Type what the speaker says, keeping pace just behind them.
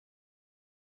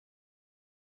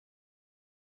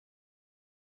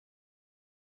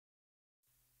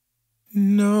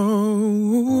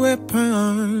No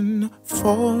weapon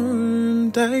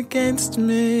formed against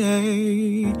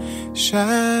me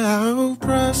shall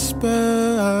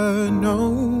prosper.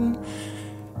 No,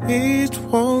 it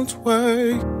won't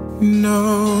work.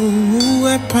 No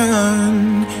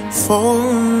weapon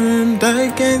formed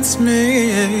against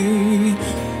me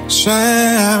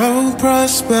shall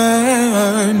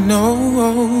prosper.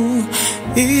 No,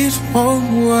 it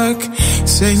won't work.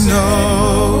 Say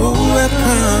no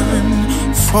weapon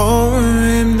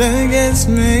formed against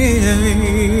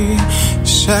me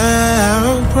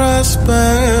shall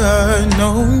prosper.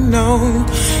 No, no,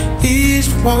 it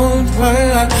won't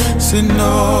work. Say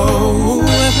no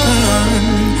weapon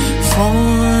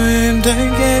formed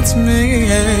against me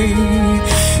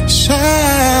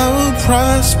shall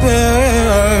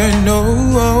prosper. No,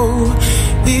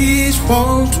 it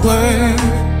won't work.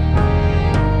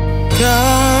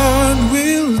 God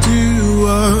will do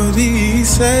what He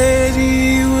said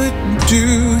He would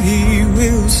do. He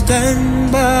will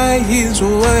stand by His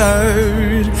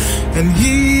word, and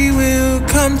He will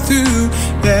come through.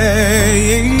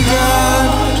 Yeah, God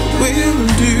will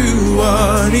do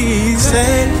what He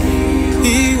said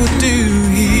He would do.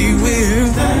 He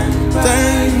will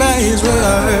stand by His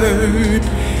word.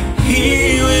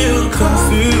 He will come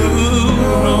through.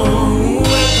 No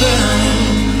weapon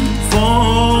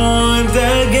formed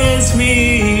against me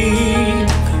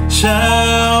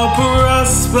shall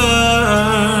prosper.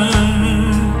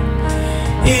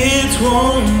 It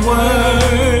won't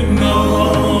work.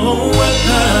 No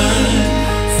weapon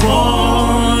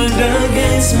formed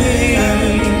against me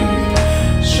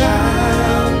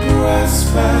shall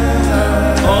prosper.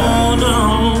 Oh no,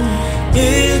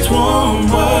 it won't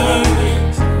work.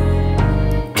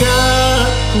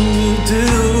 God will do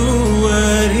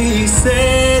what He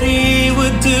said He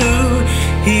would do.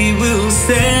 He will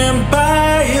stand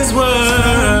by His word.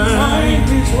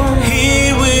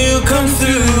 He will come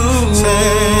through. Say,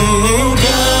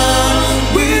 God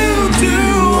will do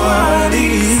what He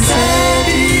said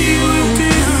He would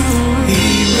do. He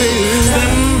will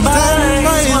stand by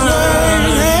His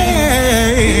word.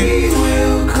 He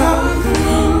will come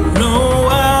through. No,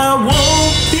 I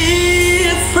won't be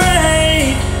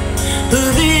afraid of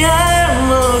the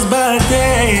arrows by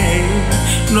day,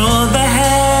 nor the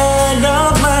hand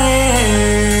of my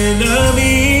enemy.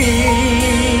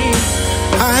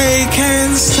 I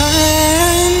can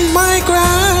stand my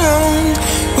ground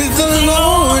with the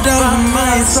Lord on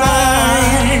my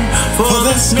side. For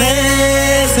the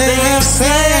snares they have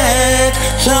set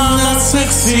shall not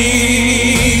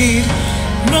succeed.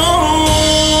 No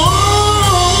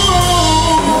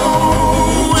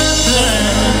weapon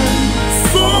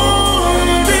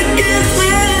formed against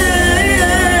me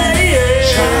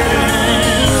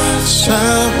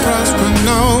shall prosper.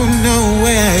 No, no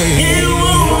way. It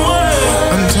won't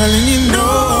work. I'm telling you, no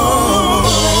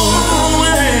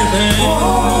weapon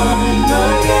formed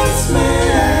against me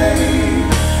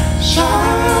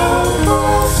shall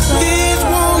prosper. It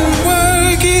won't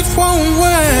work. It won't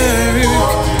work.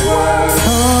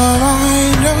 For I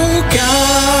know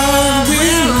God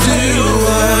will do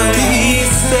what He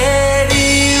said He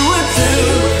would do.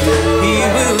 He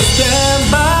will stand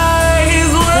by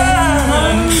His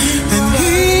word, and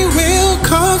He will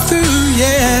come through.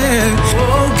 Yeah,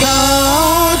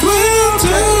 God will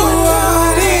do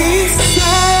what He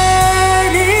said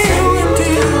He would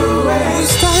do.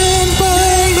 Stand by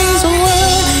His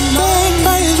word. Stand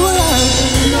by His word.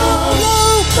 No, no,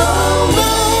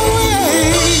 no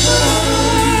way.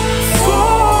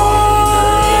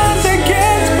 Formed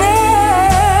against me.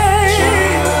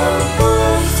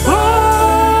 Oh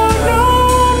no,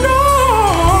 no,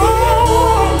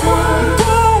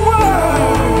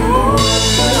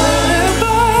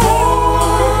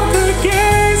 formed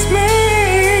against me.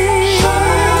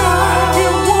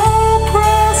 It won't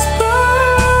prosper.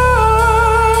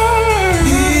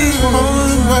 It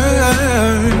won't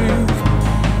work.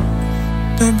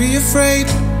 Don't be afraid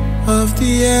of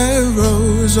the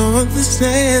arrows or the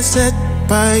snares set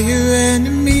by your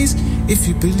enemies. If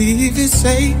you believe it,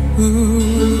 say ooh.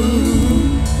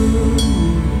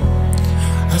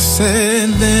 I said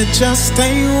there just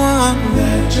ain't one.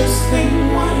 There just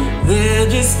ain't one. There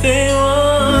just ain't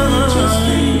one. There just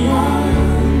ain't one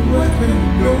weapon,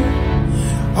 no.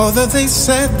 Although they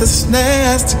set the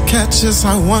snares to catch us,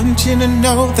 I want you to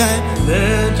know that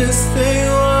there just ain't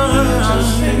one. There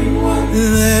just ain't one.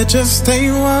 There just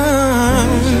ain't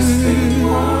one.